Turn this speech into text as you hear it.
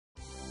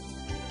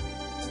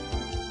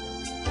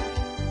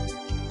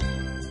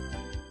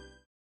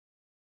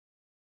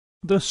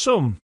The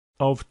sum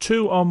of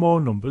two or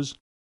more numbers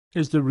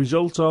is the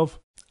result of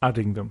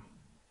adding them.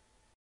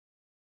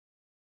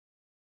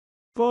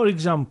 For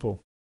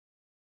example,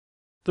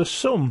 the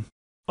sum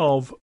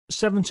of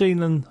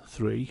 17 and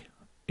 3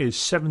 is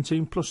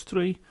 17 plus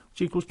 3,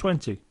 which equals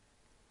 20.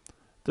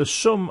 The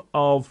sum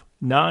of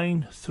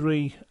 9,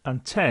 3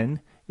 and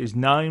 10 is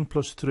 9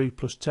 plus 3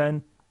 plus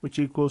 10, which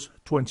equals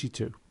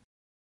 22.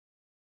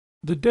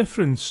 The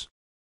difference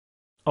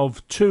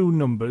of two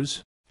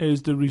numbers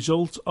is the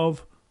result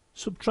of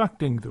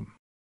subtracting them.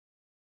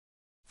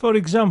 For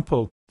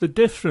example, the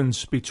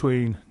difference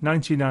between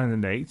 99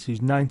 and 8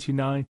 is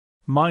 99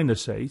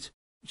 minus 8,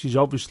 which is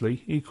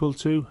obviously equal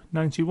to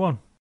 91.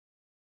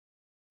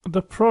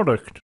 The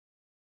product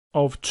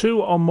of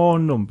two or more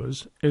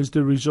numbers is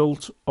the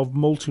result of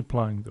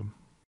multiplying them.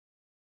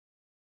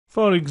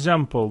 For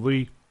example,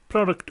 the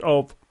product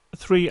of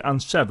 3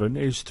 and 7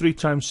 is 3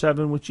 times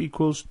 7, which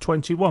equals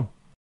 21.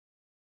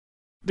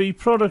 The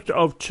product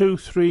of 2,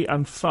 3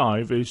 and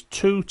 5 is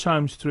 2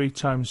 times 3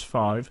 times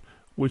 5,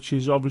 which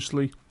is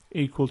obviously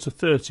equal to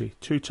 30.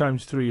 2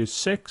 times 3 is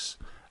 6,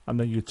 and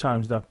then you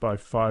times that by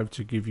 5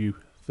 to give you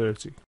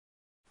 30.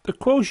 The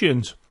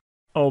quotient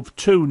of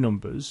two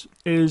numbers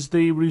is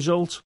the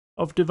result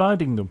of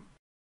dividing them.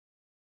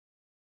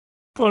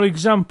 For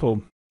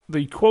example,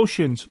 the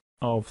quotient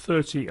of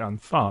 30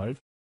 and 5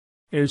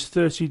 is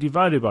 30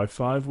 divided by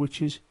 5, which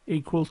is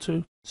equal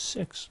to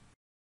 6.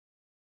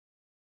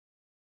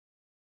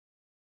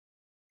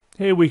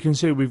 Here we can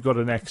see we've got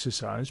an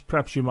exercise.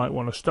 Perhaps you might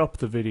want to stop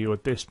the video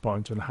at this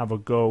point and have a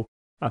go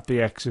at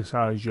the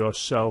exercise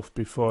yourself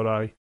before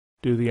I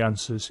do the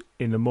answers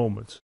in a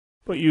moment.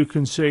 But you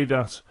can see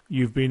that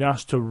you've been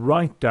asked to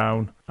write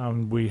down,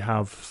 and we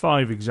have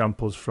 5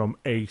 examples from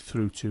A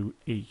through to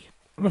E.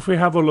 And if we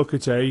have a look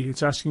at A,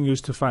 it's asking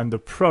us to find the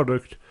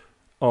product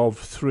of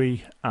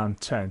 3 and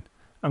 10.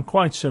 And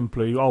quite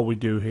simply, all we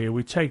do here,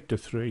 we take the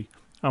 3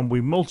 and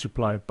we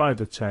multiply it by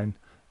the 10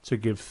 to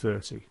give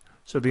 30.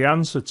 So the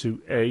answer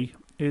to A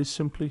is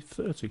simply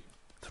 30.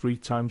 3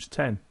 times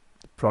 10.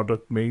 The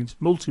product means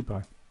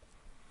multiply.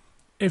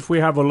 If we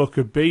have a look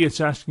at B,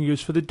 it's asking us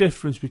for the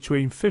difference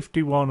between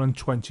 51 and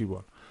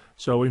 21.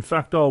 So in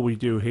fact, all we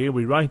do here,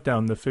 we write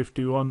down the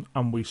 51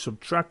 and we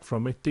subtract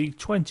from it the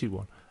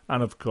 21.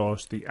 And of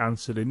course, the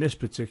answer in this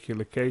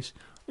particular case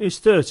is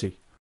 30.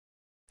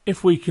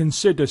 If we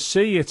consider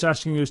C, it's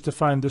asking us to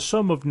find the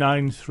sum of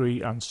 9,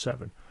 3 and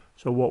 7.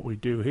 So what we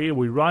do here,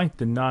 we write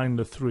the 9,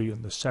 the 3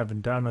 and the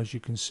 7 down, as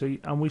you can see,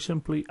 and we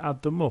simply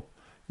add them up.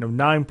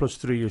 9 plus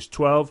 3 is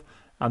 12,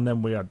 and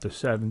then we add the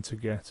 7 to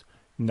get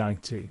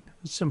 19.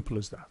 As simple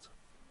as that.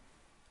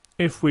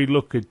 If we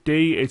look at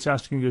D, it's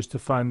asking us to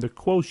find the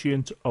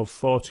quotient of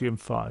 40 and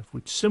 5,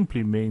 which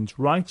simply means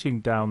writing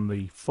down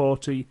the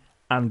 40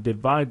 and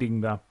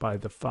dividing that by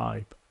the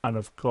 5. And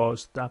of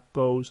course, that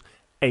goes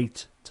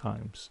 8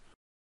 times.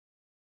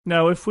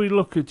 Now, if we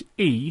look at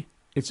E,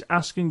 it's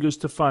asking us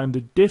to find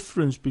the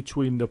difference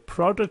between the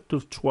product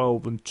of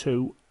 12 and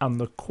 2 and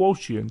the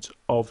quotient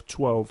of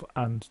 12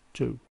 and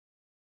 2.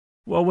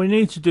 Well, we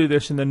need to do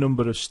this in a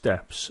number of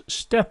steps.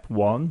 Step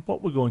 1,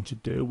 what we're going to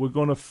do, we're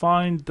going to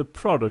find the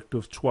product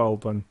of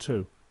 12 and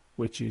 2,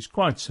 which is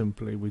quite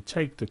simply, we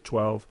take the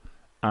 12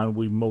 and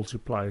we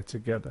multiply it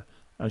together.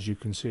 As you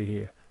can see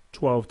here,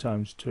 12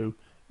 times 2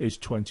 is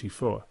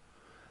 24.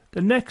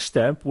 The next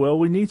step, well,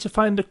 we need to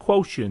find the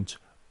quotient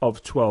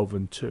of 12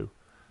 and 2.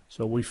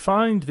 So we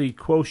find the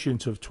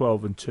quotient of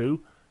 12 and 2.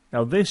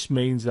 Now this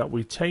means that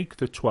we take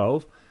the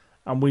 12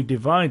 and we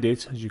divide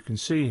it, as you can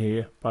see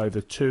here, by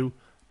the 2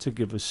 to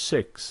give us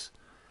 6.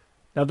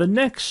 Now the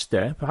next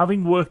step,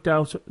 having worked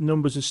out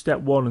numbers of step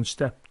 1 and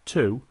step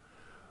 2,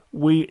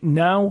 we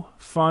now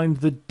find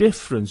the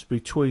difference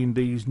between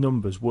these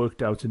numbers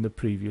worked out in the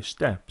previous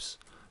steps.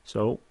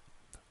 So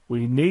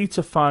we need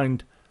to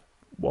find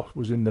what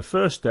was in the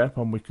first step,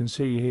 and we can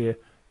see here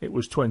it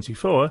was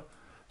 24.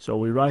 So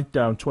we write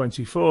down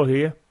 24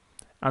 here,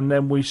 and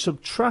then we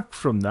subtract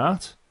from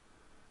that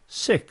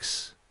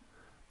 6,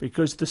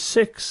 because the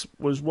 6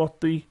 was what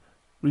the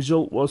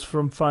result was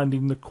from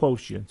finding the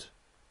quotient.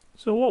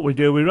 So what we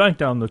do, we write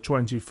down the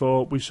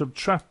 24, we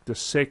subtract the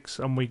 6,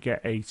 and we get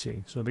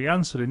 18. So the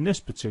answer in this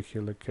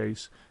particular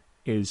case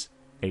is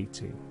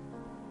 18.